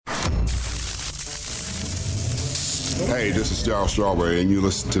Hey, this is Darryl Strawberry, and you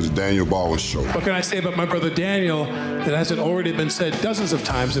listen to the Daniel Baldwin Show. What can I say about my brother Daniel that hasn't already been said dozens of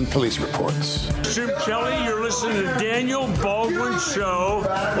times in police reports? Jim Kelly, you're listening to Daniel Baldwin Show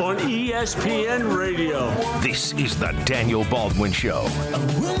on ESPN Radio. This is the Daniel Baldwin Show.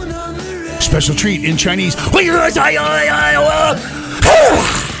 Special treat in Chinese.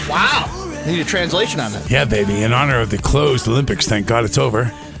 Wow. Need a translation on that. Yeah, baby. In honor of the closed Olympics, thank God it's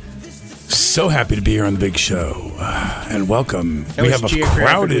over. So happy to be here on the big show. And welcome. We have a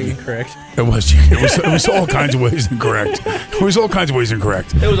crowded. Incorrect. It was all kinds of ways incorrect. It was all kinds of ways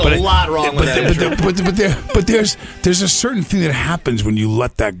incorrect. There was a lot wrong with that. But there's a certain thing that happens when you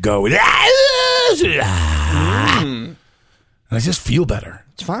let that go. And I just feel better.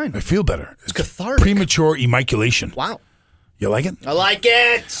 It's fine. I feel better. It's cathartic. Premature ejaculation. Wow. You like it? I like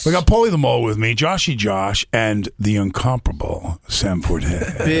it. We got Paulie the Mole with me, Joshy Josh, and the incomparable Sam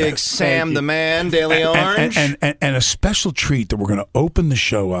Fortier. Big Sam the Man, Daily Orange. And a special treat that we're going to open the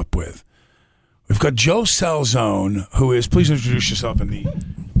show up with. We've got Joe Salzone, who is, please introduce yourself in the...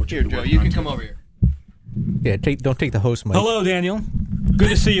 Here, Joe, you can come over here. Yeah, don't take the host mic. Hello, Daniel. Good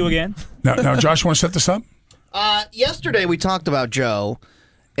to see you again. Now, Josh, you want to set this up? Yesterday we talked about Joe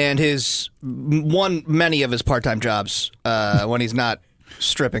and many of his part-time jobs when he's not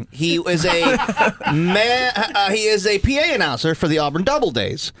stripping. He is a he is a PA announcer for the Auburn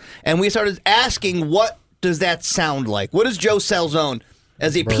Doubledays, and we started asking, what does that sound like? What does Joe Salzone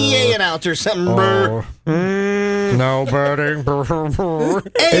as a PA announcer? Nobody.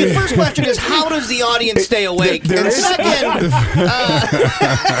 First question is, how does the audience stay awake? And second,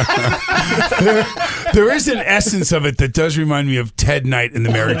 there is an essence of it that does remind me of Ted Knight in the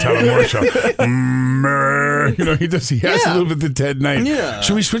Mary Tyler Moore Show. He has a little bit of Ted Knight. Yeah.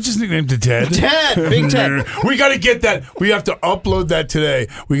 Should we switch his nickname to Ted? Ted, Big Ted. We got to get that. We have to upload that today.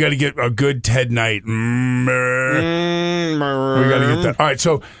 We got to get a good Ted Knight. We got to get that. All right,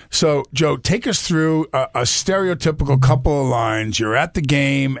 so Joe, take us through a stereotypical couple of lines. You're at the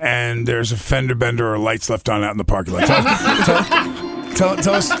game, and there's a fender bender or lights left on out in the parking lot. Tell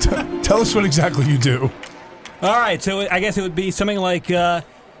us what exactly you do. All right, so I guess it would be something like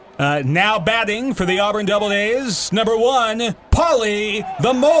now batting for the Auburn Doubledays, number 1, Paulie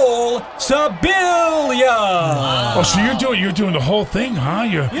the Mole Sibilia. Oh, so you're doing the whole thing, huh?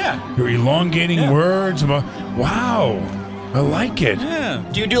 You're elongating words about. Wow, I like it. Yeah.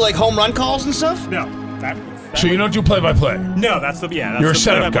 Do you do like home run calls and stuff? No. So you don't do play-by-play? No, that's you're a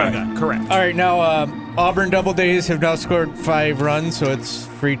setup guy. Correct. All right, now Auburn Doubledays have now scored 5 runs, so it's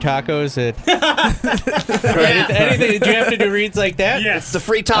free tacos at. Anything? Did you have to do reads like that? Yes. It's the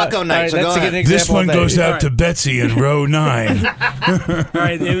free taco night. Right, so that's go a good ahead. example. This one goes out to Betsy in row 9. All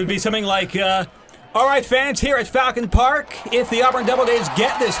right, it would be something like, all right, fans, here at Falcon Park, if the Auburn Doubledays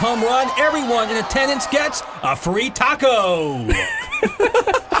get this home run, everyone in attendance gets a free taco.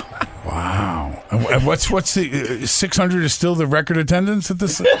 Wow. And what's the 600 is still the record attendance at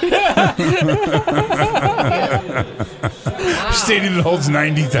this stadium that holds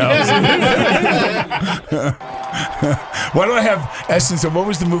 90,000. Why do I have essence of what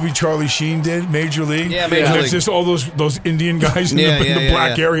was the movie Charlie Sheen did? Major League. Yeah, Major League. There's just all those Indian guys in the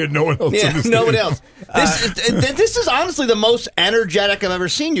black area. No one else. Yeah, no one else. This is honestly the most energetic I've ever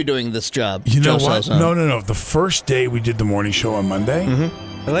seen you doing this job. You know Joe what? Salzone. No. The first day we did the morning show on Monday. Mm-hmm.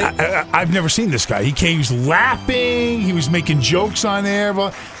 I've never seen this guy. He was laughing. He was making jokes on air.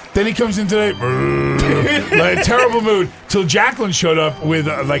 But then he comes in today, like a terrible mood. Till Jacqueline showed up with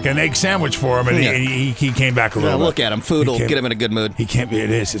like an egg sandwich for him, and he came back a little bit. Look at him. Food will get him in a good mood. He can't.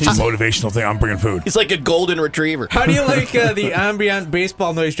 It's a motivational thing. I'm bringing food. He's like a golden retriever. How do you like the ambient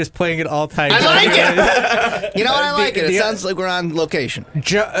baseball noise just playing at all times? I like it. You know what? I like it. It sounds like we're on location.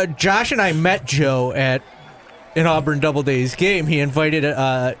 Josh and I met Joe at an Auburn Doubledays game. He invited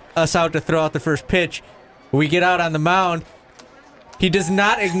us out to throw out the first pitch. We get out on the mound. He does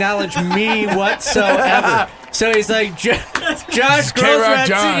not acknowledge me whatsoever. So he's like, Josh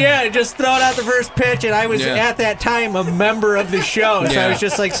Grossman, just throwing out the first pitch. And I was at that time a member of the show. So I was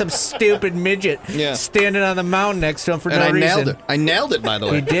just like some stupid midget standing on the mound next to him for no reason. I nailed it, by the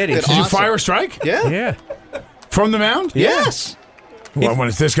way. He did. Did you fire a strike? Yeah. From the mound? Yes. Well,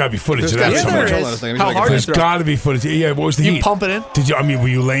 there's got to be footage of that somewhere. How hard There's got to be footage. Yeah, what was the heat? You pump it in? Were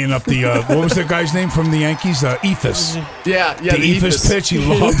you laying up the, what was the guy's name from the Yankees? Ephus. Yeah. The Ephus pitch, he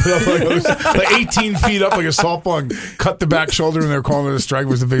lobbed it up like, it was like 18 feet up like a softball and cut the back shoulder, and they were calling it a strike. It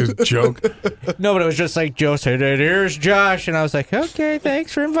was the biggest joke. No, but it was just like Joe said, here's Josh. And I was like, okay,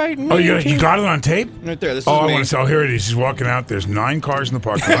 thanks for inviting me. Oh, you got it on tape? Right there. This is I me. want to say, here it is. He's walking out. There's 9 cars in the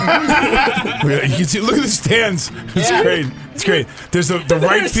parking lot. You can see, look at the stands. It's great. It's great. There's the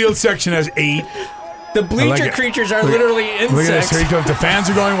right field section has 8. The bleacher creatures are literally insects. Look at this. Here he comes. The fans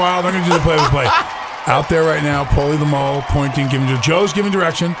are going wild. I'm going to do the play-by-play. Out there right now, Paulie the Mole pointing, Joe's giving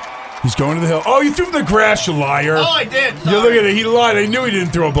direction. He's going to the hill. Oh, you threw from the grass, you liar. Oh, I did. You look at it. He lied. I knew he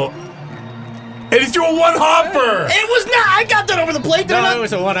didn't throw a ball. And he threw a one-hopper. It was not. I got that over the plate. No, it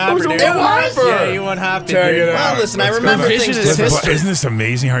was a one-hopper. It was a one-hopper. Yeah, you one-hopped it. Check it out. Well, listen, I remember things. Isn't this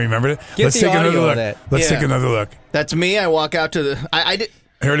amazing how you remembered it? Let's take another look. Let's take another look. That's me. I walk out to the. I did.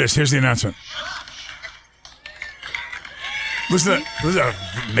 Here it is. Here's the announcement. Listen to that.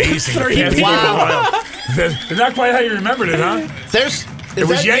 This is amazing. Wow. It's not quite how you remembered it, huh? It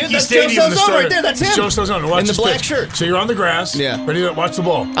was Yankee Stadium in the start. Right there. That's him. Joe Stelzone. Watch in the black pitch. shirt. So you're on the grass. Yeah. Ready to watch the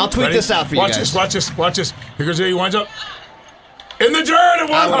ball. I'll tweet this out for you guys. Watch this. Here goes he winds up. In the dirt, it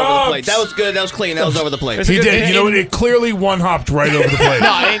one-hopped. That was good. That was clean. That was over the plate. He did. You know what? It clearly one-hopped right over the plate.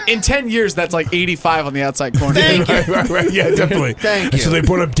 No, in 10 years, that's like 85 on the outside corner. Thank you. Right. Yeah, definitely. Thank you. So they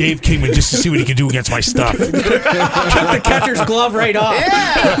brought up Dave Kingman just to see what he could do against my stuff. Took the catcher's glove right off.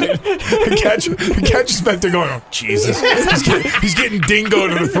 Yeah. The catcher's back there going, oh, Jesus. He's getting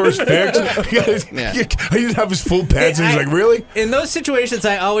dingoed in the first pitch. He didn't have his full pads, and he's like, really? In those situations,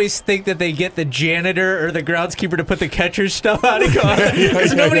 I always think that they get the janitor or the groundskeeper to put the catcher's stuff on and go,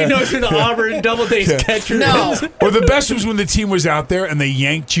 because nobody knows who the Auburn Doubledays catcher is. Or the best was when the team was out there and they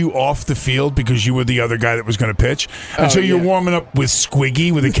yanked you off the field because you were the other guy that was going to pitch. And so you're warming up with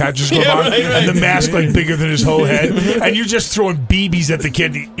Squiggy with a catcher's glove on and the mask like bigger than his whole head. And you're just throwing BBs at the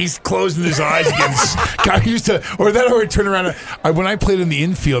kid. He's closing his eyes again. I used to, or then I would turn around. When I played in the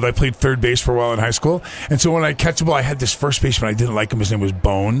infield, I played third base for a while in high school. And so when I catch a ball, I had this first baseman. I didn't like him. His name was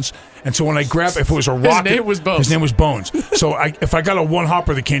Bones. And so when I grabbed, if it was a rocket, his name was Bones. So if I got a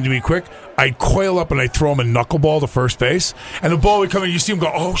one-hopper that came to me quick, I'd coil up and I'd throw him a knuckleball to first base. And the ball would come in, you see him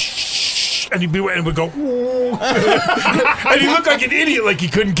go, oh, shh. And he'd be, and would go, ooh. And he looked like an idiot, like he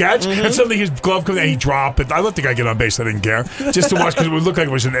couldn't catch. And suddenly his glove comes and he'd drop it. I let the guy get on base. I didn't care. Just to watch because it would look like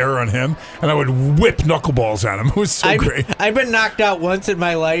it was an error on him. And I would whip knuckleballs at him. It was so great. I've been knocked out once in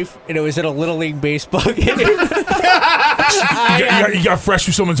my life, and it was at a Little League baseball game. You got fresh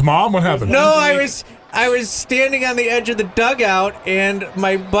with someone's mom? What happened? No, I was standing on the edge of the dugout, and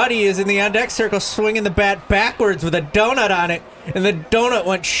my buddy is in the on-deck circle swinging the bat backwards with a donut on it, and the donut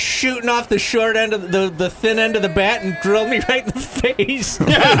went shooting off the short end of the thin end of the bat and drilled me right in the face.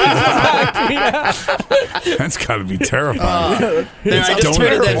 That's got to be terrifying. I just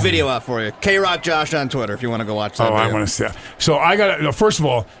tweeted that video out for you. K-Rock Josh on Twitter if you want to go watch that video. I want to see that. So I got first of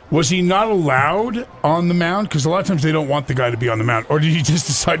all, was he not allowed on the mound? Because a lot of times they don't want the guy to be on the mound. Or did he just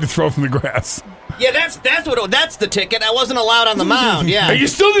decide to throw from the grass? Yeah, that's the ticket. I wasn't allowed on the mound. Yeah, you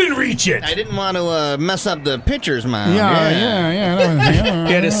still didn't reach it. I didn't want to mess up the pitcher's mound. Yeah.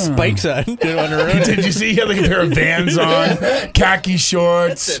 He had his spikes on. Didn't want to ruin it. Did you see? He had like a pair of Vans on, khaki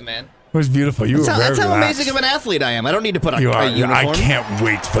shorts. That's it, man. It was beautiful. You were very That's how relaxed. amazing of an athlete I am. I don't need to put a uniform. I can't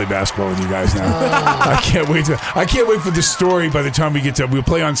wait to play basketball with you guys now. I can't wait for the story. By the time we'll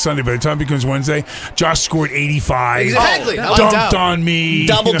play on Sunday. By the time it becomes Wednesday, Josh scored 85. Exactly. Dumped on me.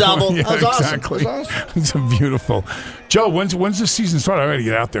 Double. Yeah, That was awesome. exactly. That was awesome. It's beautiful. Joe, when's the season start? I got to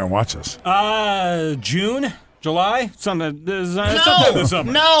get out there and watch this. June. July? Sometime this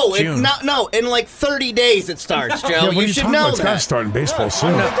summer. No, in like 30 days it starts, Joe. You should know It's got to that. start in baseball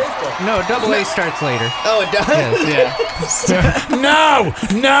soon. No, Double-A starts later. Oh, it does? Yeah.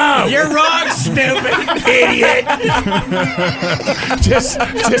 No! You're wrong, stupid Idiot! just,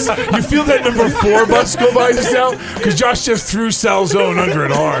 you feel that number 4 bus go by just now? Because Josh just threw Salzone under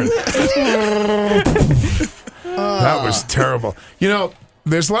it hard. That was terrible. You know,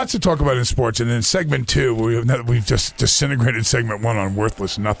 there's lots to talk about in sports, and in segment 2, we've just disintegrated segment 1 on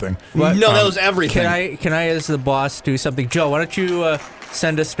worthless nothing. What? No, that was everything. Can I, as the boss, do something? Joe, why don't you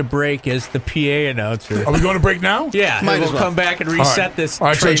send us to break as the PA announcer? Are we going to break now? Yeah, Might we'll as well. come back and reset this. All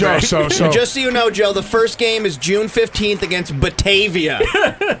right, so Joe, so Just so you know, Joe, the first game is June 15th against Batavia.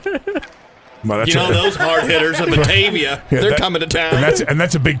 well, that's those hard hitters of Batavia, they're coming to town. And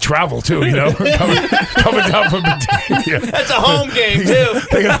that's a big travel too, coming down from Batavia. That's a home game too.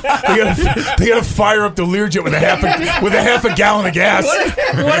 They got to fire up the Learjet with a half a gallon of gas.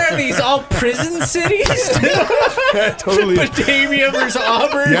 What are these, all prison cities? Yeah, totally. Batavia versus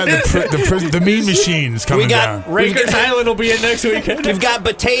Auburn? Yeah, the mean machines coming down. Rikers Island will be in next weekend. We've got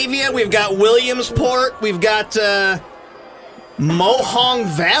Batavia, we've got Williamsport, we've got Mohawk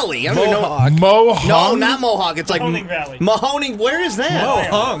Valley. I don't even know. Mohawk? No, not Mohawk. It's like Mahoning Valley. Mahoning. Where is that?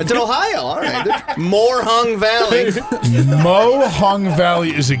 Mohawk. It's in Ohio. All right. Mohawk Valley. Mohawk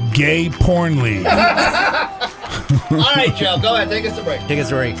Valley is a gay porn league. All right, Joe. Go ahead. Take us to break. Take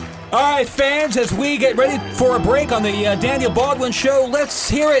us a break. All right, fans, as we get ready for a break on the Daniel Baldwin Show, let's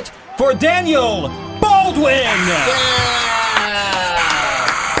hear it for Daniel Baldwin.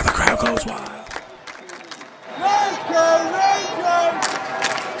 The crowd goes wild.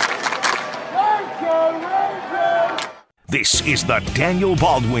 This is the Daniel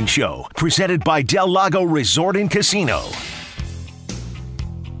Baldwin Show, presented by Lago Resort and Casino.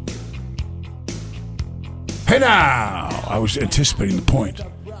 Hey now! I was anticipating the point.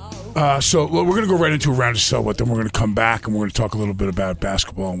 So we're going to go right into a round of So What, then we're going to come back and we're going to talk a little bit about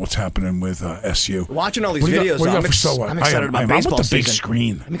basketball and what's happening with SU. Watching all these What do videos, you got for So What? I'm excited about I'm baseball with the big season.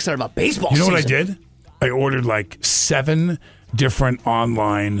 screen. I'm excited about baseball You know season. what I did? I ordered like 7 different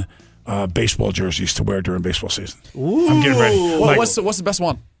online baseball jerseys to wear during baseball season. Ooh. I'm getting ready. Well, what's the best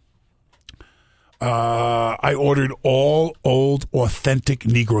one? I ordered all old, authentic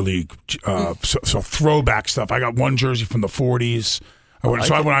Negro League, so throwback stuff. I got one jersey from the 40s. When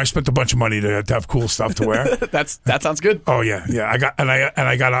I spent a bunch of money to have cool stuff to wear. That sounds good. Oh yeah. I got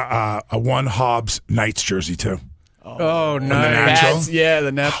a one Hobbs Knights jersey too. Oh, The nice. natural.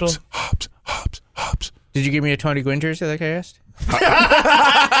 The natural. Hobbs. Did you give me a Tony Gwynn jersey like I asked?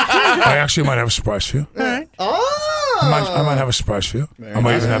 I actually might have a surprise for you. All right. Oh. I might have a surprise for you. I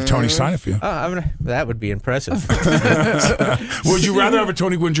might even have Tony sign it for you. That would be impressive. Would you rather have a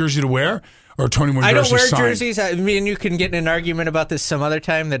Tony Gwynn jersey to wear or a Tony Gwynn I jersey don't wear signed? jerseys. Me and you can get in an argument about this some other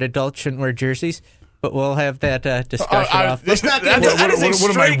time that adults shouldn't wear jerseys, but we'll have that discussion off. Let's not get What am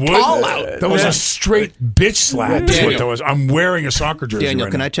I, straight call out. That was a straight bitch slap. That's what that was. I'm wearing a soccer jersey Daniel,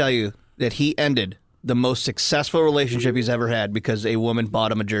 right can now. I tell you that he ended the most successful relationship he's ever had because a woman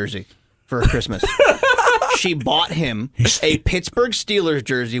bought him a jersey for Christmas. She bought him a Pittsburgh Steelers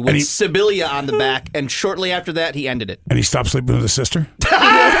jersey with Sibilia on the back, and shortly after that, he ended it. And he stopped sleeping with his sister?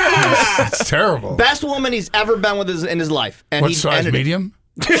 That's terrible. Best woman he's ever been with in his life. And What he size, ended medium?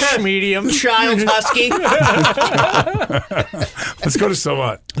 Medium. Child husky. Let's go to So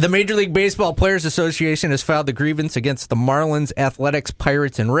What. The Major League Baseball Players Association has filed a grievance against the Marlins, Athletics,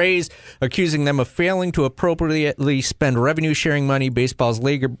 Pirates, and Rays, accusing them of failing to appropriately spend revenue-sharing money. Baseball's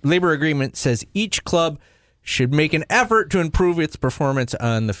labor agreement says each club should make an effort to improve its performance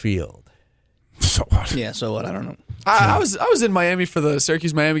on the field. So What? Yeah, so what? I don't know. I was in Miami for the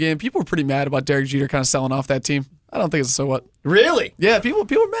Syracuse-Miami game. People were pretty mad about Derek Jeter kind of selling off that team. I don't think it's a So What. Really? Yeah, people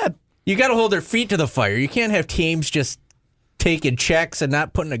are mad. You got to hold their feet to the fire. You can't have teams just taking checks and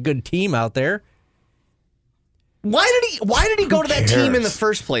not putting a good team out there. Why did he go to that team in the cares?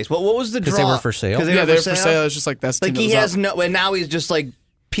 first place? What was the draw? Because they were for sale. Because They're for sale. It's just like that's the Like team he that has was up. no, and now he's just like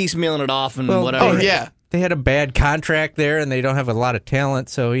piecemealing it off and Well, whatever. Oh yeah. They had a bad contract there, and they don't have a lot of talent,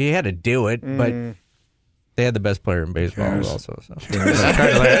 so he had to do it. But they had the best player in baseball Cares. also. So. Who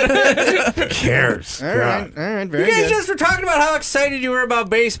cares? All right, very You guys good. just were talking about how excited you were about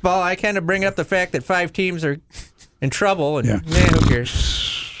baseball. I kind of bring up the fact that 5 teams are in trouble, and who cares?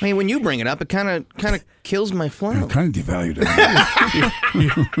 I mean, when you bring it up, it kind of kills my flow. Kind of devalued it.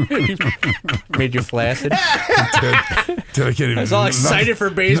 Made you flaccid. Did I get it? I was all excited for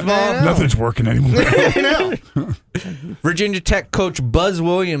baseball. Nothing's working anymore. I know. Virginia Tech coach Buzz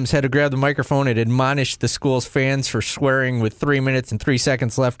Williams had to grab the microphone and admonish the school's fans for swearing with 3 minutes and 3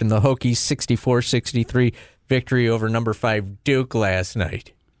 seconds left in the Hokies' 64-63 victory over number 5 Duke last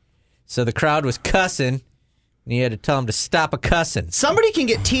night. So the crowd was cussing, and he had to tell them to stop a cussing. Somebody can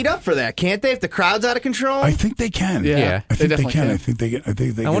get teed up for that, can't they? If the crowd's out of control, I think they can. Yeah. I think they definitely can. can. I think they get. I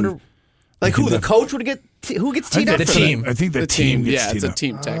think they. I wonder. like who the coach would get? Who gets teed up? the for team. I think the team gets Yeah, teed it's a up.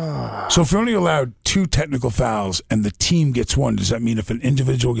 team tag. So if you're only allowed 2 technical fouls and the team gets 1, does that mean if an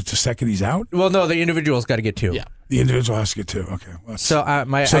individual gets a second, he's out? Well, no, the individual's got to get 2. Yeah. The individual has to get 2. Okay. Well, So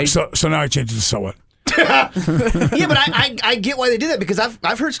so now I change it to So What. Yeah, but I get why they did that because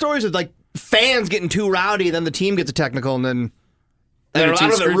I've heard stories of like fans getting too rowdy, then the team gets a technical, and then I don't know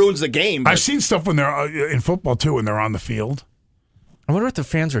if it ruins the game. But I've seen stuff when they're in football too when they're on the field. I wonder what the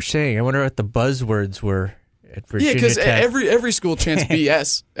fans were saying. I wonder what the buzzwords were at Virginia Yeah, because Tech. every school chants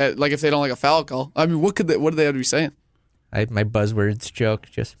BS. Like if they don't like a foul call. I mean, what do they have to be saying? My buzzwords joke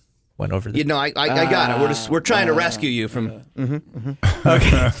just went over the. you know, I got it. We're trying to rescue you from.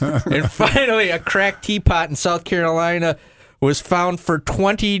 Okay. And finally, a cracked teapot in South Carolina was found for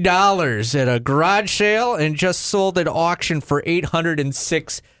 $20 at a garage sale and just sold at auction for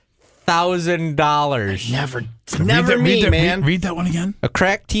 $806,000. Never me, man. Read that one again. A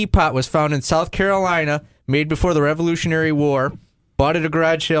cracked teapot was found in South Carolina, made before the Revolutionary War. Bought at a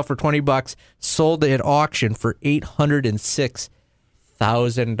garage sale for $20, sold at auction for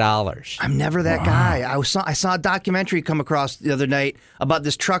 $806,000. I'm never that guy. I saw a documentary come across the other night about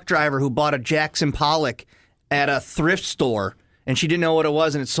this truck driver who bought a Jackson Pollock at a thrift store and she didn't know what it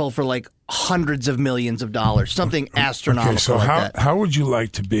was, and it sold for like hundreds of millions of dollars, something astronomical. Okay, so like that. how would you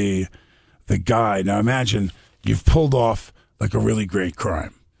like to be the guy? Now imagine you've pulled off like a really great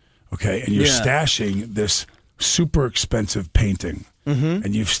crime, okay, and you're stashing this super expensive painting,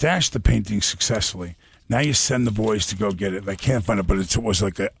 and you've stashed the painting successfully. Now you send the boys to go get it. They can't find it, but it was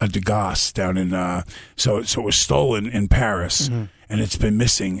like a Degas down in. So it was stolen in Paris, and it's been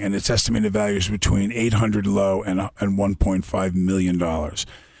missing. And its estimated value is between $800 low and $1.5 million.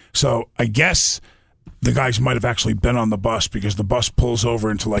 So I guess the guys might have actually been on the bus, because the bus pulls over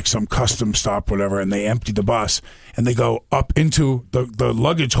into like some custom stop, whatever, and they empty the bus and they go up into the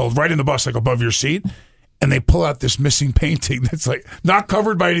luggage hold right in the bus, like above your seat. And they pull out this missing painting that's like not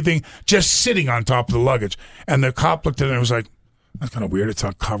covered by anything, just sitting on top of the luggage. And the cop looked at it and was like, that's kind of weird. It's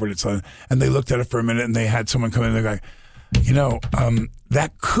not covered. And they looked at it for a minute, and they had someone come in and they're like,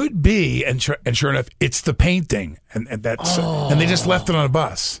 that could be. And sure enough, it's the painting. And that's and they just left it on a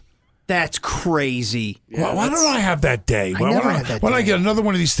bus. That's crazy. Yeah, why don't I have that day? Why don't I get another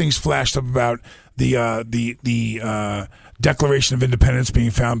one of these things flashed up about the Declaration of Independence being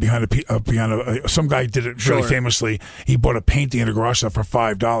found behind some guy did it really famously. He bought a painting at a garage sale for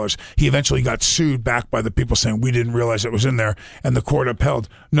 $5. He eventually got sued back by the people saying, we didn't realize it was in there, and the court upheld,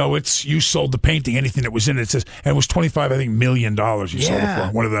 no, it's you sold the painting, anything that was in it. It says, and it was $25 million you sold it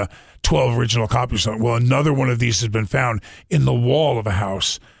for. One of the 12 original copies. Well, another one of these has been found in the wall of a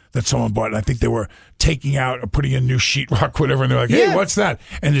house that someone bought, and I think they were taking out or putting in new sheetrock, whatever, and they're like, hey, what's that?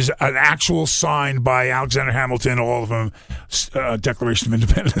 And there's an actual sign by Alexander Hamilton, all of them, Declaration of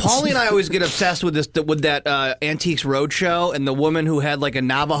Independence. Paulie and I always get obsessed with that Antiques Roadshow, and the woman who had like a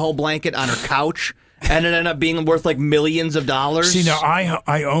Navajo blanket on her couch, and it ended up being worth like millions of dollars. See, now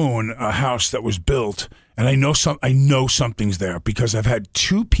I own a house that was built, and I know something's there, because I've had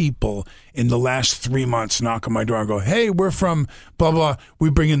two people in the last 3 months knock on my door and go, hey, we're from blah, blah. We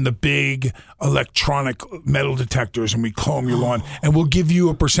bring in the big electronic metal detectors and we comb your lawn and we'll give you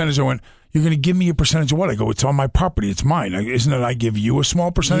a percentage. I went, you're going to give me a percentage of what? I go, it's on my property. It's mine. Isn't it I give you a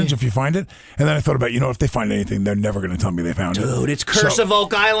small percentage if you find it? And then I thought about, if they find anything, they're never going to tell me they found it. Dude, it's Curse of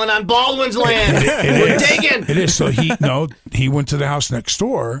Oak Island on Baldwin's land. We're digging. It is. So he went to the house next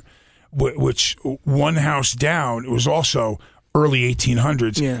door, which one house down, it was also early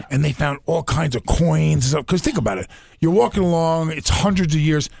 1800s, and they found all kinds of coins. Because think about it. You're walking along, it's hundreds of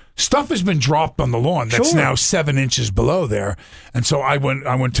years. Stuff has been dropped on the lawn that's now 7 inches below there. And so I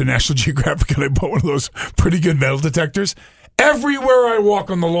went to National Geographic and I bought one of those pretty good metal detectors. Everywhere I walk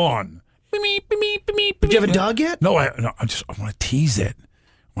on the lawn. But you haven't dug yet? No, I want to tease it.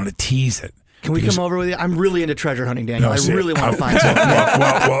 Can we come over with you? I'm really into treasure hunting, Daniel. I really want to find something.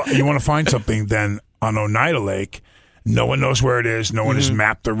 Well, you want to find something, then on Oneida Lake, no one knows where it is. No one has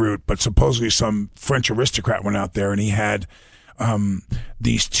mapped the route, but supposedly some French aristocrat went out there and he had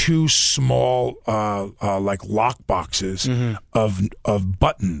these two small like lock boxes of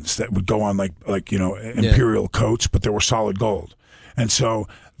buttons that would go on like imperial coats, but they were solid gold. And so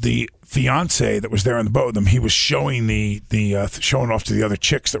the fiance that was there on the boat with them, he was showing showing off to the other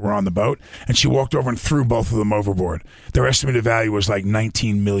chicks that were on the boat, and she walked over and threw both of them overboard. Their estimated value was like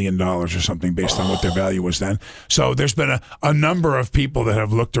 $19 million or something based on what their value was then. So there's been a number of people that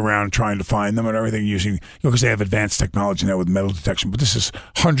have looked around trying to find them and everything using, because they have advanced technology now with metal detection. But this is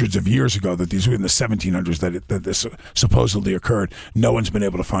hundreds of years ago that these were in the 1700s that this supposedly occurred. No one's been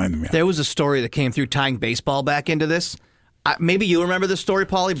able to find them yet. There was a story that came through tying baseball back into this. Maybe you remember this story,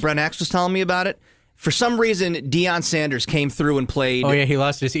 Paulie. Brent X was telling me about it. For some reason, Deion Sanders came through and played. Oh, yeah, he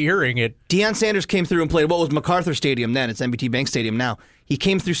lost his earring. Deion Sanders came through and played what was MacArthur Stadium then. It's NBT Bank Stadium now. He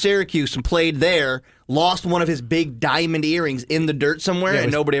came through Syracuse and played there, lost one of his big diamond earrings in the dirt somewhere,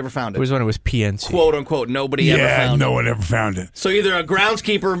 and nobody ever found it. It was when it was PNC. Quote, unquote, nobody ever found it. Yeah, no one ever found it. So either a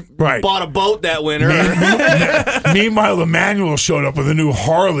groundskeeper bought a boat that winter. Meanwhile, Emmanuel showed up with a new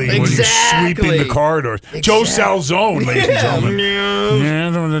Harley when he was sweeping the corridors. Joe Salzone, ladies and gentlemen. Yeah,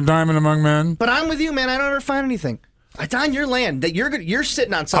 the diamond among men. But I'm with you, man. I don't ever find anything. It's on your land. That you're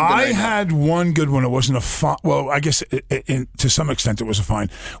sitting on something. I had one good one. It wasn't a fine. Well, I guess to some extent it was a fine.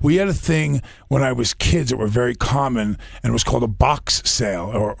 We had a thing when I was kids that were very common, and it was called a box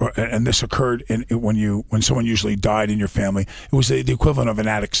sale. And this occurred when someone usually died in your family. It was the equivalent of an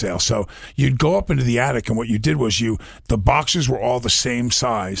attic sale. So you'd go up into the attic, and what you did was the boxes were all the same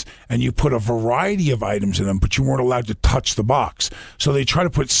size, and you put a variety of items in them, but you weren't allowed to touch the box. So they try to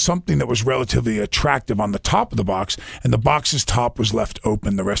put something that was relatively attractive on the top of the box. and the box's top was left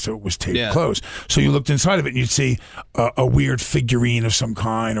open. The rest of it was taped closed. So you looked inside of it, and you'd see a weird figurine of some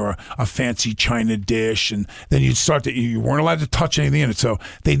kind or a fancy china dish, and then you'd start to, you weren't allowed to touch anything in it. So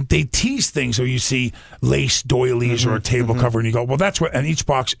they tease things, so you see lace doilies or a table cover, and you go, well, that's what, and each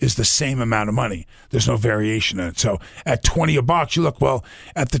box is the same amount of money. There's no variation in it. So at $20 a box, you look, well,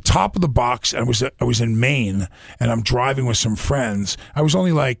 at the top of the box, I was in Maine, and I'm driving with some friends. I was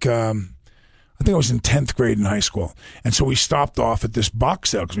only like, I think I was in 10th grade in high school. And so we stopped off at this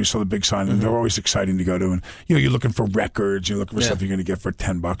box sale because we saw the big sign, and they're always exciting to go to. And, you know, you're looking for records, you're looking for stuff you're going to get for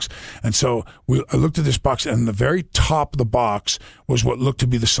 $10. And so I looked at this box, and the very top of the box was what looked to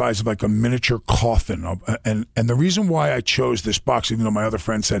be the size of like a miniature coffin. And the reason why I chose this box, even though my other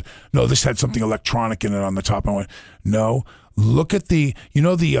friend said, no, this had something electronic in it on the top, I went, no. Look at the, you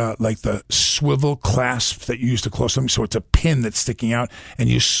know, the like the swivel clasp that you use to close something. So it's a pin that's sticking out, and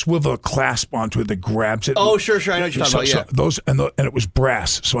you swivel a clasp onto it that grabs it. Oh, sure. I know what you're talking about. So those and it was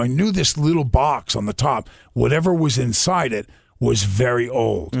brass. So I knew this little box on the top, whatever was inside it, was very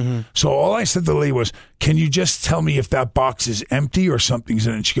old. So all I said to the lady was, "Can you just tell me if that box is empty or something's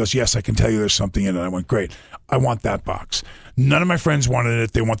in it?" And she goes, "Yes, I can tell you there's something in it." I went, "Great. I want that box." None of my friends wanted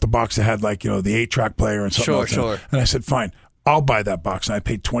it. They want the box that had, like, you know, the 8-track player and something like that. And I said, "Fine, I'll buy that box." And I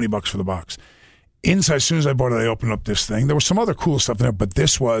paid $20 for the box. Inside, as soon as I bought it, I opened up this thing. There was some other cool stuff in there, but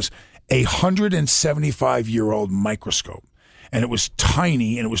this was a 175-year-old microscope. And it was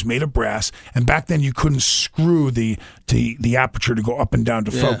tiny, and it was made of brass. And back then, you couldn't screw the aperture to go up and down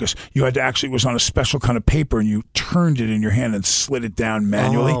to focus. You had to actually, it was on a special kind of paper, and you turned it in your hand and slid it down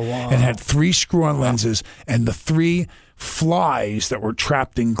manually. And had 3 screw-on lenses, and the 3 flies that were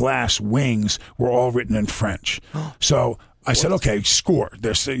trapped in glass wings were all written in French. So I said, okay, score.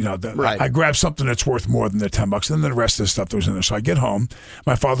 There's, you know, I grabbed something that's worth more than the $10, and then the rest of the stuff that was in there. So I get home.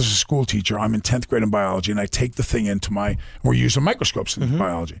 My father's a school teacher. I'm in 10th grade in biology, and I take the thing into we're using microscopes in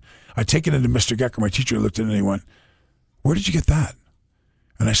biology. I take it into Mr. Gecker, my teacher, looked at it, and he went, "Where did you get that?"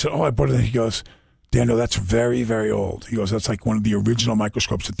 And I said, "Oh, I bought it." And he goes, "Daniel, that's very, very old." He goes, "That's like one of the original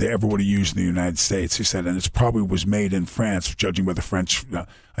microscopes that they ever would have used in the United States." He said, "And it's probably was made in France, judging by the French."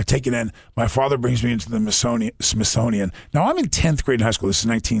 I take it in. My father brings me into the Smithsonian. Now, I'm in 10th grade in high school. This is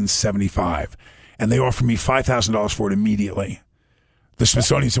 1975. And they offer me $5,000 for it immediately. The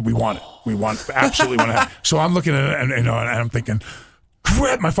Smithsonian said, "We want it. Absolutely want to have it." So I'm looking at it, and I'm thinking,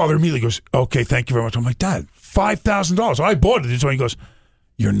 "Crap." My father immediately goes, "Okay, thank you very much." I'm like, "Dad, $5,000. I bought it." So he goes,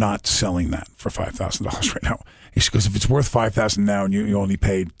 "You're not selling that for $5,000 right now." He goes, "If it's worth $5,000 now and you only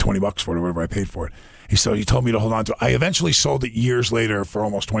paid $20 for it or whatever I paid for it." He told me to hold on to it. I eventually sold it years later for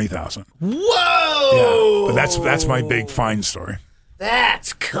almost $20,000. Whoa! Yeah, but that's my big find story.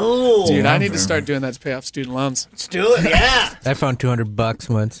 That's cool. Dude, I need to start doing that to pay off student loans. Let's do it, yeah. I found $200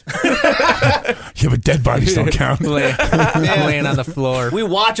 once. Yeah, but dead bodies don't count. Laying on the floor. We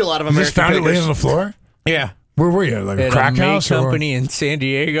watch a lot of You American just found it laying on the floor? Yeah. Where were you? Like a At crack a house? company in San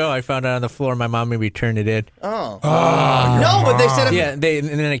Diego. I found it on the floor. My mom made me turn it in. Oh. No, but they said and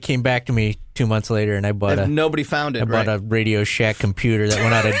then it came back to me 2 months later, and I bought nobody found it. I bought a Radio Shack computer that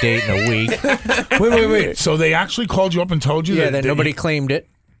went out of date in a week. Wait. So they actually called you up and told you that nobody claimed it.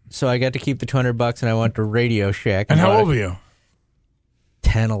 So I got to keep the $200, and I went to Radio Shack. And how old were you?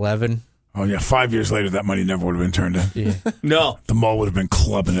 10, 11. Oh, yeah. 5 years later, that money never would have been turned in. Yeah. No. The mall would have been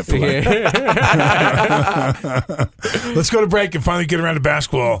clubbing it for life. Let's go to break and finally get around to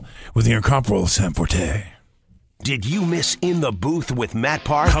basketball with the incomparable Sam Fortier. Did you miss In the Booth with Matt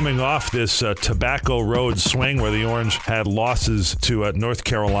Park? Coming off this Tobacco Road swing where the Orange had losses to North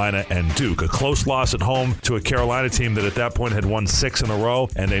Carolina and Duke. A close loss at home to a Carolina team that at that point had won 6 in a row,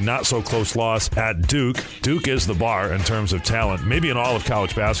 and a not-so-close loss at Duke. Duke is the bar in terms of talent, maybe in all of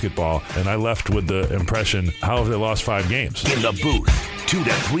college basketball, and I left with the impression, how have they lost 5 games? In the Booth, 2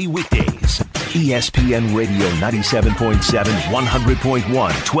 to 3 weekdays. ESPN Radio 97.7, 100.1,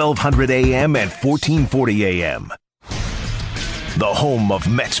 1200 AM and 1440 AM. The home of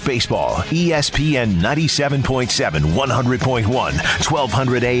Mets baseball, ESPN 97.7, 100.1,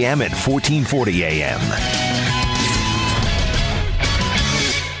 1200 AM and 1440 AM.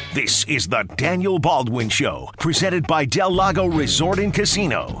 This is the Daniel Baldwin Show, presented by Del Lago Resort and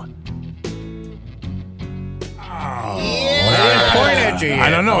Casino. I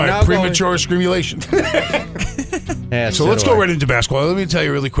don't know. I have premature screamulation. So let's go right into basketball. Let me tell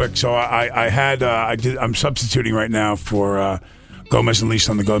you really quick. So I'm substituting right now for Gomez and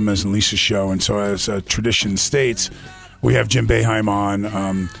Lisa on the Gomez and Lisa show, and so as tradition states, we have Jim Boeheim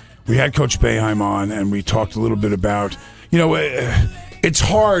on. We had Coach Boeheim on, and we talked a little bit about, It's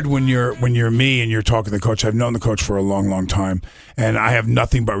hard when you're me and you're talking to the coach. I've known the coach for a long, long time, and I have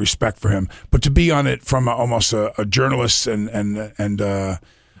nothing but respect for him. But to be on it from almost a journalist and a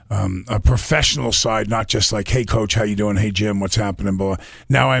professional side, not just like, hey coach, how you doing? Hey Jim, what's happening? Blah.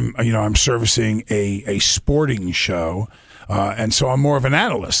 Now I'm servicing a sporting show, and so I'm more of an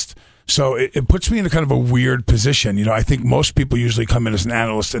analyst. So it puts me in a kind of a weird position. You know, I think most people usually come in as an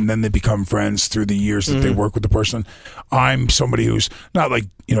analyst and then they become friends through the years that they work with the person. I'm somebody who's not like,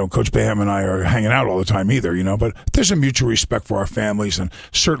 you know, Coach Baham and I are hanging out all the time either, you know, but there's a mutual respect for our families and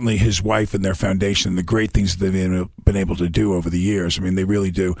certainly his wife and their foundation, the great things that they've been able to do over the years. I mean, they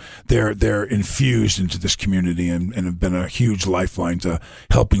really do. They're infused into this community and have been a huge lifeline to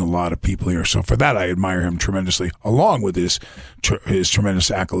helping a lot of people here. So for that, I admire him tremendously, along with his tremendous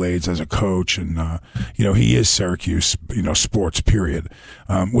accolades as a coach, and you know, he is Syracuse, you know, sports, period.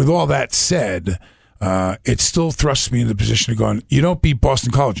 With all that said, it still thrusts me in the position of going, you don't beat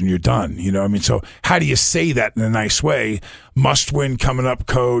Boston College and you're done. You know, I mean, so how do you say that in a nice way? Must win coming up,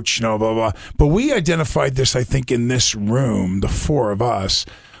 coach, you know, blah, blah. But we identified this, I think, in this room, the four of us,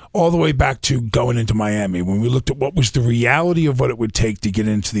 all the way back to going into Miami, when we looked at what was the reality of what it would take to get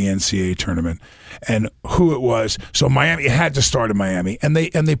into the NCAA tournament and who it was. So Miami, it had to start in Miami, and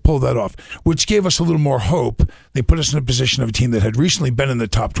they pulled that off, which gave us a little more hope. They put us in a position of a team that had recently been in the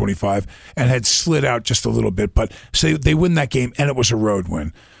top 25 and had slid out just a little bit, but so they win that game, and it was a road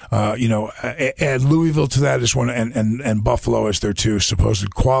win. You know, add Louisville to that as one, and Buffalo as their two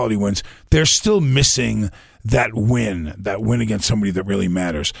supposed quality wins. They're still missing that win against somebody that really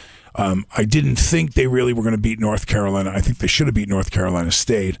matters. I didn't think they really were going to beat North Carolina. I think they should have beat North Carolina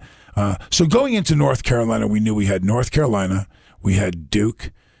State. So going into North Carolina, we knew we had North Carolina, we had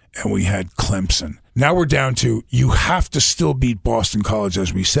Duke, and we had Clemson. Now we're down to, you have to still beat Boston College,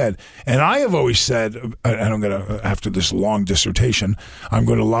 as we said. And I have always said, and I'm going to, after this long dissertation, I'm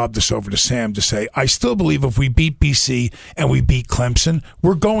going to lob this over to Sam to say, I still believe if we beat BC and we beat Clemson,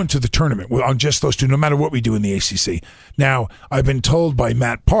 we're going to the tournament on just those two, no matter what we do in the ACC. Now, I've been told by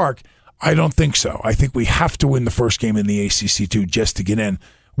Matt Park, I don't think so. I think we have to win the first game in the ACC too, just to get in.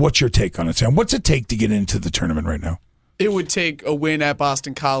 What's your take on it, Sam? What's it take to get into the tournament right now? It would take a win at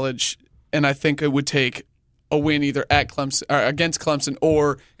Boston College, and I think it would take a win either at Clemson or against Clemson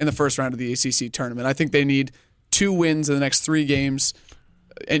or in the first round of the ACC tournament. I think they need 2 wins in the next 3 games,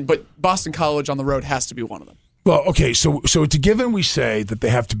 but Boston College on the road has to be one of them. Well, okay, so it's a given we say that they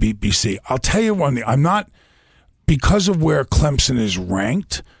have to beat BC. I'll tell you one thing. I'm not, because of where Clemson is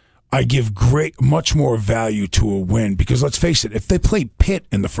ranked, I give much more value to a win, because let's face it, if they play Pitt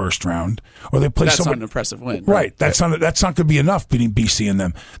in the first round, or they play that's not an impressive win, right? That's not going to be enough beating BC and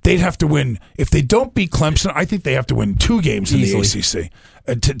them. They'd have to win. If they don't beat Clemson, I think they have to win 2 games in the ACC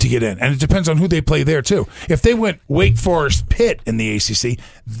to get in, and it depends on who they play there too. If they went Wake Forest, Pitt in the ACC,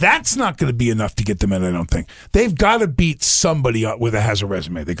 that's not going to be enough to get them in. I don't think they've got to beat somebody that has a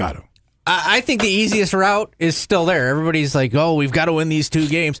resume. They got to. I think the easiest route is still there. Everybody's like, "Oh, we've got to win these 2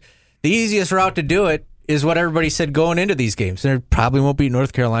 games." The easiest route to do it is what everybody said going into these games. They probably won't beat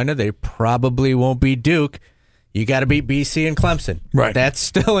North Carolina. They probably won't beat Duke. You got to beat BC and Clemson. Right. That's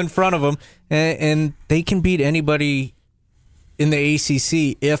still in front of them, and they can beat anybody in the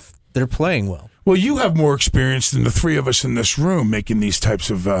ACC if they're playing well. Well, you have more experience than the 3 of us in this room making these types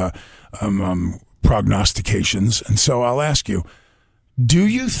of prognostications, and so I'll ask you, do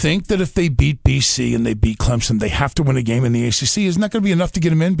you think that if they beat BC and they beat Clemson, they have to win a game in the ACC? Isn't that going to be enough to get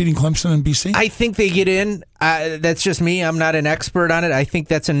them in, beating Clemson and BC? I think they get in. That's just me. I'm not an expert on it. I think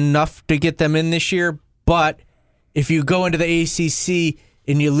that's enough to get them in this year. But if you go into the ACC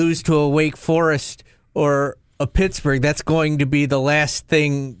and you lose to a Wake Forest or a Pittsburgh, that's going to be the last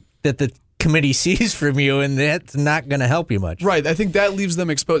thing that the committee sees from you, and that's not going to help you much. Right. I think that leaves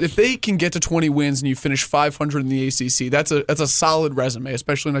them exposed. If they can get to 20 wins and you finish 500 in the ACC, that's a solid resume,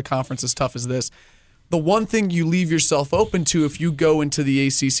 especially in a conference as tough as this. The one thing you leave yourself open to if you go into the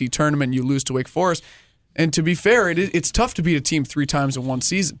ACC tournament and you lose to Wake Forest, and to be fair, it's tough to beat a team 3 times in one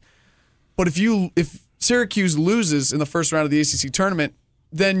season. But if Syracuse loses in the first round of the ACC tournament,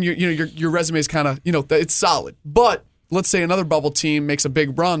 then your resume is kind of, it's solid. But let's say another bubble team makes a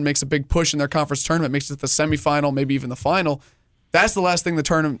big run, makes a big push in their conference tournament, makes it to the semifinal, maybe even the final. That's the last thing the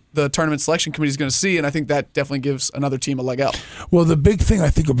tournament selection committee is going to see, and I think that definitely gives another team a leg out. Well, the big thing I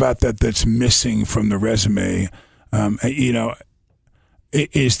think about that's missing from the resume,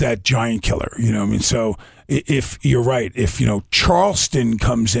 is that giant killer. So if you're right, if Charleston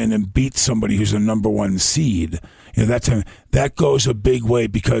comes in and beats somebody who's a number 1 seed, that goes a big way,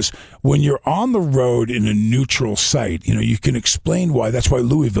 because when you're on the road in a neutral site, you can explain why. That's why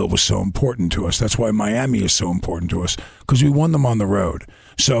Louisville was so important to us. That's why Miami is so important to us, because we won them on the road.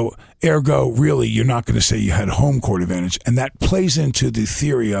 So, ergo, really, you're not going to say you had home court advantage. And that plays into the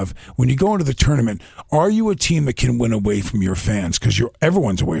theory of, when you go into the tournament, are you a team that can win away from your fans? Because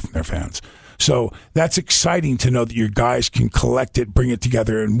everyone's away from their fans. So that's exciting to know that your guys can collect it, bring it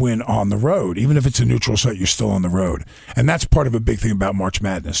together, and win on the road. Even if it's a neutral site, you're still on the road. And that's part of a big thing about March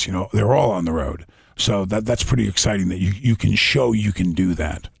Madness. They're all on the road. So that's pretty exciting that you can show you can do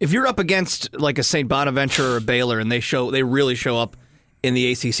that. If you're up against like a St. Bonaventure or a Baylor, and they really show up in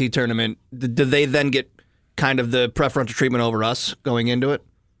the ACC tournament, do they then get kind of the preferential treatment over us going into it?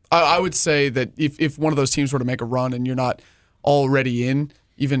 I would say that if one of those teams were to make a run and you're not already in,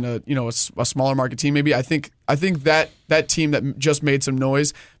 even a smaller market team, maybe I think that team that just made some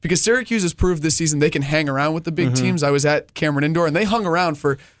noise, because Syracuse has proved this season they can hang around with the big teams. I was at Cameron Indoor and they hung around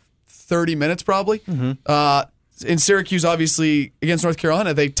for 30 minutes probably. In Syracuse, obviously against North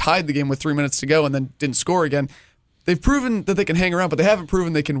Carolina, they tied the game with 3 minutes to go and then didn't score again. They've proven that they can hang around, but they haven't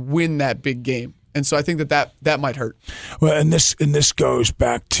proven they can win that big game. And so I think that might hurt. Well, and this goes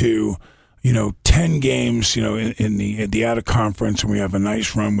back to 10 games, in the out of conference, and we have a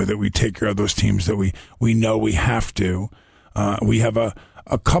nice run with it. We take care of those teams that we know we have to. We have a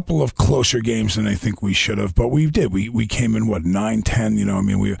couple of closer games than I think we should have, but we did. We came in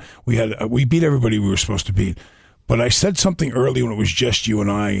 9-10. We beat everybody we were supposed to beat. But I said something early when it was just you and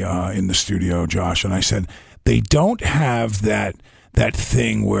I in the studio, Josh, and I said they don't have that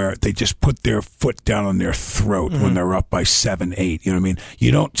thing where they just put their foot down on their throat when they're up by 7-8. You know what I mean?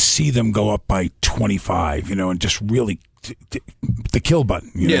 You don't see them go up by 25, and just really the kill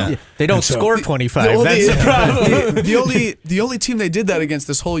button. You know? They don't score 25. That's the problem. The only team they did that against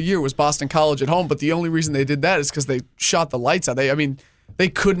this whole year was Boston College at home, but the only reason they did that is because they shot the lights out. They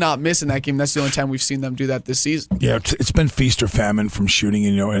could not miss in that game. That's the only time we've seen them do that this season. Yeah, it's been feast or famine from shooting.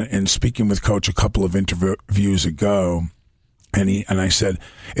 And speaking with Coach a couple of interviews ago, and I said,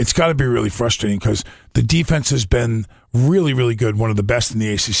 it's got to be really frustrating because the defense has been really, really good, one of the best in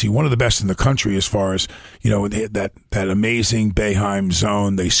the ACC, one of the best in the country as far as, that amazing Boeheim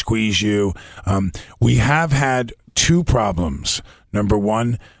zone. They squeeze you. We have had 2 problems. Number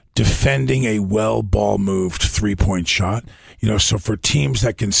one, defending a well ball-moved three-point shot. So for teams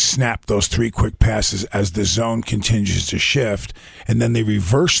that can snap those 3 quick passes as the zone continues to shift, and then they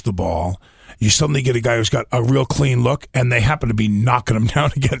reverse the ball, you suddenly get a guy who's got a real clean look, and they happen to be knocking him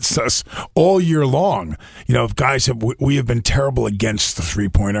down against us all year long. We have been terrible against the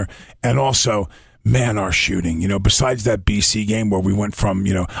three-pointer, and also, man, our shooting. Besides that BC game where we went from,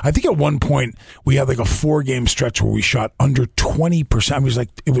 I think at one point we had like a 4-game stretch where we shot under 20%.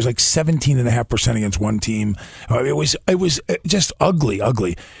 It was like 17.5% against one team. It was just ugly.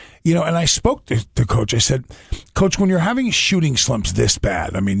 And I spoke to Coach. I said, Coach, when you're having shooting slumps this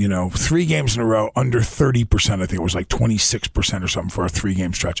bad, 3 games in a row, under 30%, I think it was like 26% or something for a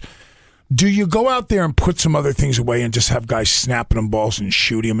 3-game stretch. Do you go out there and put some other things away and just have guys snapping them balls and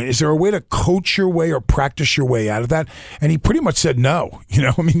shooting them? Is there a way to coach your way or practice your way out of that? And he pretty much said no.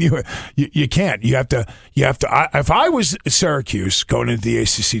 You can't. You have to. If I was Syracuse going into the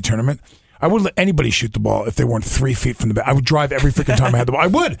ACC tournament, I wouldn't let anybody shoot the ball if they weren't 3 feet from the bat. I would drive every freaking time I had the ball. I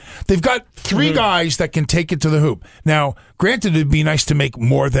would. They've got 3 guys that can take it to the hoop. Now, granted, it'd be nice to make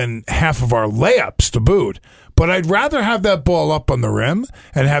more than half of our layups to boot, but I'd rather have that ball up on the rim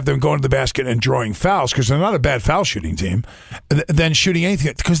and have them going to the basket and drawing fouls, because they're not a bad foul shooting team, than shooting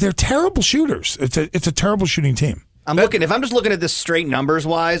anything, because they're terrible shooters. It's a terrible shooting team. If I'm just looking at this straight numbers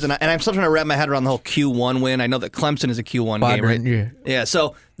wise, and I'm still trying to wrap my head around the whole Q1 win. I know that Clemson is a Q1 game, right? Yeah.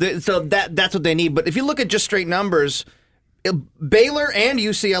 So that's what they need. But if you look at just straight numbers, Baylor and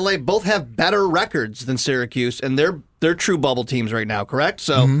UCLA both have better records than Syracuse, and they're true bubble teams right now. Correct?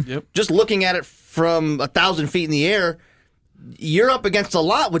 So just looking at it from 1,000 feet in the air, you're up against a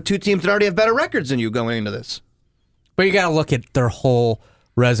lot with 2 teams that already have better records than you going into this. But you got to look at their whole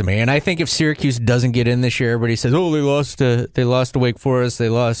resume, and I think if Syracuse doesn't get in this year, everybody says, "Oh, they lost to Wake Forest, they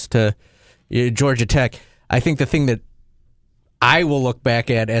lost to Georgia Tech." I think the thing that I will look back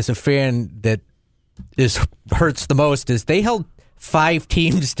at as a fan that hurts the most is they held 5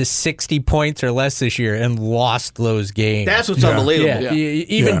 teams to 60 points or less this year and lost those games. That's what's unbelievable. Yeah.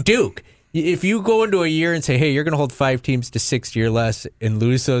 Even Duke. If you go into a year and say, hey, you're going to hold 5 teams to 60 or less and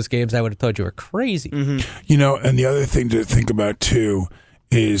lose those games, I would have thought you were crazy. And the other thing to think about, too,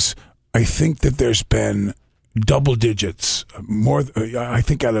 is I think that there's been double digits, more. I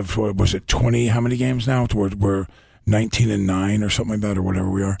think out of what was it 20? How many games now? We're 19-9 or something like that, or whatever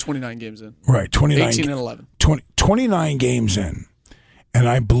we are. 29 games in. Right, 29. 18-11. 29 games in, and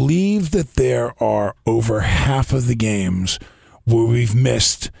I believe that there are over half of the games where we've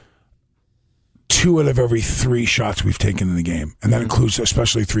missed 2 out of every 3 shots we've taken in the game, and that includes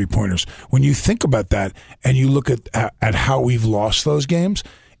especially 3-pointers. When you think about that and you look at how we've lost those games,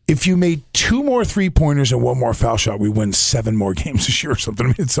 if you made 2 more 3-pointers and 1 more foul shot, we win 7 more games this year or something. I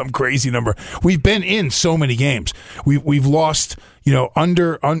mean, it's some crazy number. We've been in so many games. We've lost,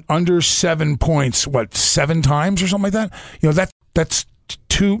 under 7 points, 7 times or something like that. That's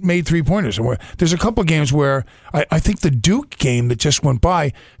 2 made 3-pointers. And there's a couple of games where I think the Duke game that just went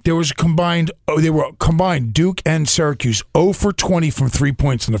by, they were combined Duke and Syracuse 0 for 20 from 3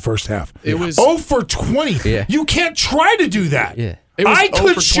 points in the first half. It was 0 for 20. Yeah. You can't try to do that. Yeah. I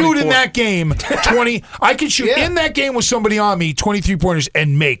could shoot in that game 20. I could shoot in that game with somebody on me 23 pointers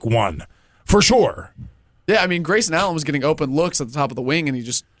and make 1 for sure. Yeah, I mean, Grayson Allen was getting open looks at the top of the wing, and he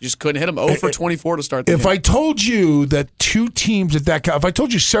just couldn't hit him. 0 for 24 to start the game. If I told you that 2 teams at that, if I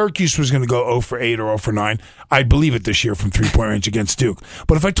told you Syracuse was going to go 0 for 8 or 0 for 9, I'd believe it this year from 3-point range against Duke.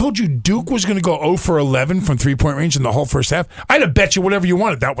 But if I told you Duke was going to go 0 for 11 from 3-point range in the whole first half, I'd have bet you whatever you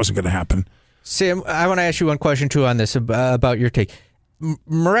wanted that wasn't going to happen. Sam, I want to ask you one question too on this about your take.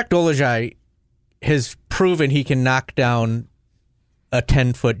 Marek Dolezaj has proven he can knock down a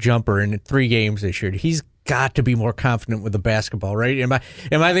 10-foot jumper in 3 games this year. He's got to be more confident with the basketball, right? Am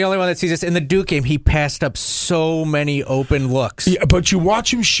I the only one that sees this? In the Duke game, he passed up so many open looks. Yeah, but you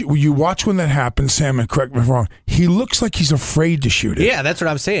watch him you watch when that happens, Sam, and correct me if I'm wrong, he looks like he's afraid to shoot it. Yeah, that's what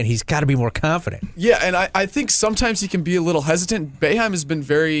I'm saying. He's got to be more confident. Yeah, and I think sometimes he can be a little hesitant. Boeheim has been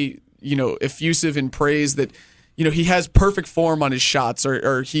very, effusive in praise that, he has perfect form on his shots,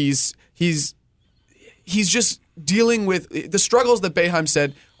 or he's just dealing with the struggles that Boeheim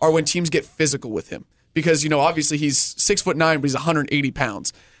said are when teams get physical with him. Because, obviously he's 6'9", but he's 180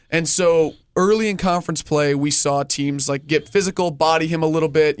 pounds. And so early in conference play, we saw teams like get physical, body him a little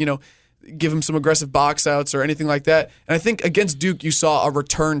bit, give him some aggressive box outs or anything like that. And I think against Duke, you saw a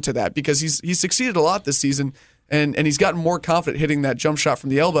return to that because he's succeeded a lot this season, and he's gotten more confident hitting that jump shot from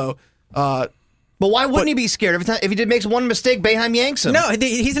the elbow. But why wouldn't he be scared every time? If he makes one mistake, Boeheim yanks him. No,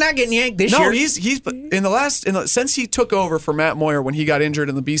 he's not getting yanked this year. No, he's since he took over for Matt Moyer when he got injured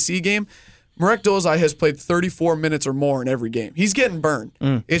in the BC game, Marek Dolezaj has played 34 minutes or more in every game. He's getting burned.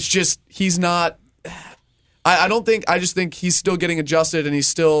 It's just he's not. I just think he's still getting adjusted and he's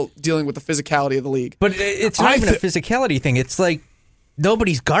still dealing with the physicality of the league. But it's not even a physicality thing. It's like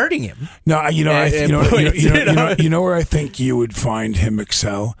nobody's guarding him. No, you know where I think you would find him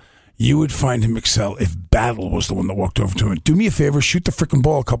excel. You would find him excel if Battle was the one that walked over to him. Do me a favor, shoot the freaking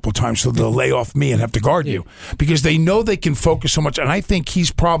ball a couple of times so they'll lay off me and have to guard you. Because they know they can focus so much. And I think he's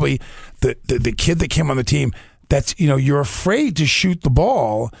probably the kid that came on the team that's, you're afraid to shoot the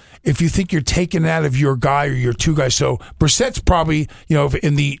ball if you think you're taking out of your guy or your 2 guys. So Brissett's probably,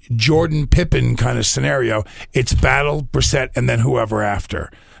 in the Jordan Pippen kind of scenario, it's Battle, Brissett, and then whoever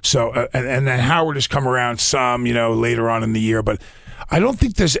after. So, and then Howard has come around some, later on in the year, but I don't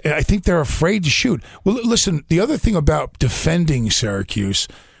think I think they're afraid to shoot. Well, listen, the other thing about defending Syracuse,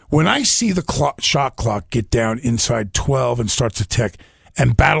 when I see the shot clock get down inside 12 and starts to tick,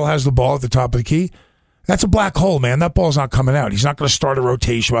 and Battle has the ball at the top of the key, that's a black hole, man. That ball's not coming out. He's not going to start a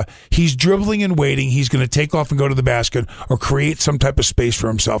rotation. He's dribbling and waiting. He's going to take off and go to the basket or create some type of space for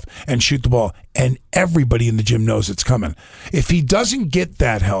himself and shoot the ball. And everybody in the gym knows it's coming. If he doesn't get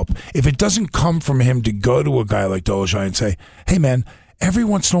that help, if it doesn't come from him to go to a guy like Dolezaj and say, hey, man, every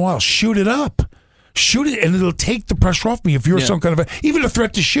once in a while, shoot it up. Shoot it, and it'll take the pressure off me if you're some kind of even a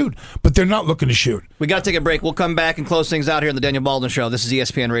threat to shoot. But they're not looking to shoot. We got to take a break. We'll come back and close things out here on the Daniel Baldwin Show. This is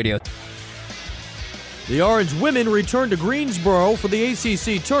ESPN Radio. The Orange women return to Greensboro for the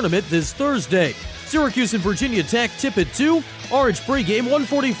ACC tournament this Thursday. Syracuse and Virginia Tech tip at 2. Orange pregame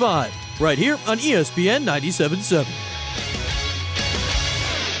 1:45. Right here on ESPN 97.7.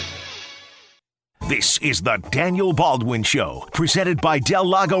 This is the Daniel Baldwin Show, presented by Del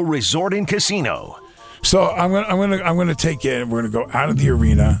Lago Resort and Casino. So I'm gonna take it. We're gonna go out of the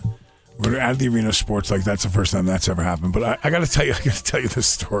arena. We're out of the arena of sports. Like that's the first time that's ever happened. But I gotta tell you this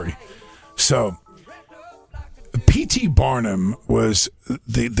story. So P.T. Barnum was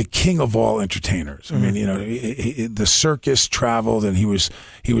the king of all entertainers. I mean, the circus traveled, and he was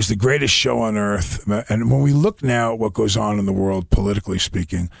the greatest show on earth. And when we look now at what goes on in the world, politically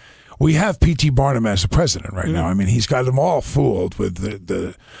speaking, we have P.T. Barnum as the president right now. I mean, he's got them all fooled with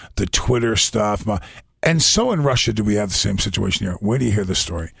the Twitter stuff. And so in Russia, do we have the same situation here? Where do you hear this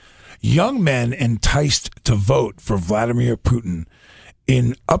story? young men enticed to vote for Vladimir Putin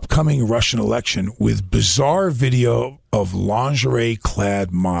in upcoming Russian election with bizarre video of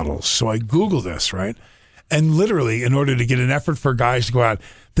lingerie-clad models. So I Googled this, right? And literally, in order to get an effort for guys to go out,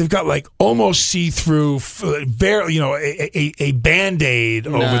 they've got like almost see-through, barely, a Band-Aid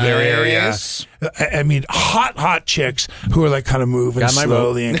over their area. I mean, hot chicks who are like kind of moving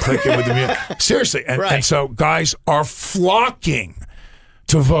slowly and clicking with the music. Seriously. And so guys are flocking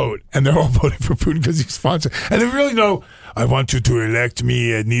to vote, and they're all voting for Putin because he's sponsored. And they really know, I want you to elect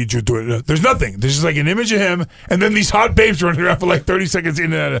me, I need you to. There's nothing. There's just like an image of him, and then these hot babes running around for like 30 seconds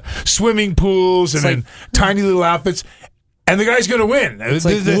in and out of swimming pools and in tiny little outfits. And the guy's going to win. It's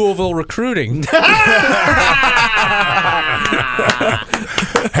like Louisville recruiting.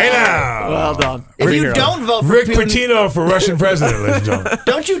 Hey now. Well done. If you don't vote for Rick Putin, Pitino for Russian president, ladies and gentlemen.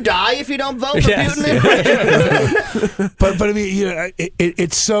 Don't you die if you don't vote for Putin? But I mean,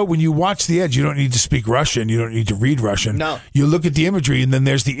 it's so, when you watch The Edge, you don't need to speak Russian. You don't need to read Russian. No. You look at the imagery, and then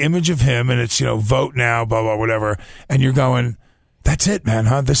there's the image of him, and it's, vote now, blah, blah, whatever. And you're going, that's it, man,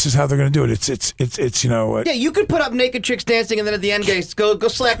 huh? This is how they're going to do it. It's Yeah, you could put up naked chicks dancing, and then at the end, guys, go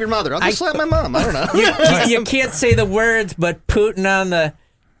slap your mother. I'll go slap my mom. I don't know. You can't say the words, but Putin on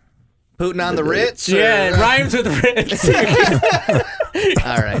the Ritz? Yeah, it rhymes with Ritz.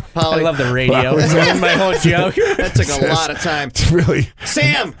 All right, Polly. I love the radio. It's my whole joke. That took a lot of time. Really.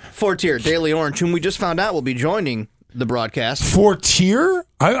 Sam Fortier, Daily Orange, whom we just found out will be joining the broadcast. Fortier?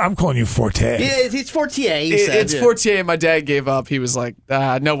 I'm calling you Forte. Yeah, it's Fortier. It's Fortier, and my dad gave up. He was like,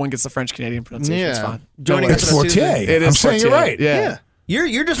 no one gets the French-Canadian pronunciation. It's fine. Joining us Fortier. It is I'm saying Fortier. you're right. Yeah.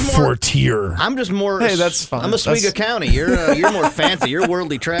 You're just more Fortier. I'm just more. Hey, that's fine. I'm Oswego County. You're more fancy. You're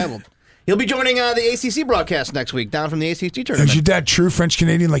worldly traveled. He'll be joining the ACC broadcast next week, down from the ACC tournament. Is your dad true French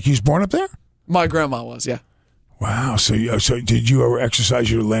Canadian, like he was born up there? My grandma was, yeah. Wow. So did you ever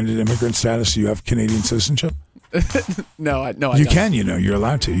exercise your landed immigrant status so you have Canadian citizenship? No, I you can, you're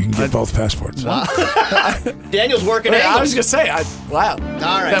allowed to. You can get both passports. Wow. Daniel's working angles. I was going to say, wow. All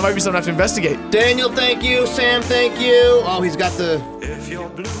right. That might be something I have to investigate. Daniel, thank you. Sam, thank you. Oh, he's got the...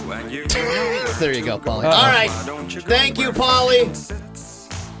 There you go, Paulie. All right. Thank you, Paulie.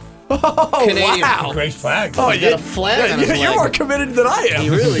 Oh, Canadian. wow. Great flag. Oh, he's got a flag on his leg. You're more committed than I am. He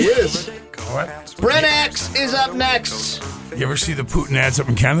really is. What? Brent X is up next. You ever see the Putin ads up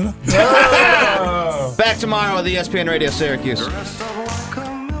in Canada? Back tomorrow with ESPN Radio Syracuse.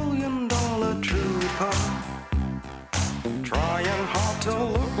 Trying hard to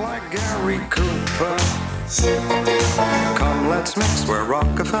look like Gary Cooper. Come, let's mix where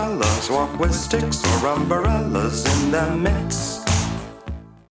Rockefellers walk with sticks or umbrellas in their midst.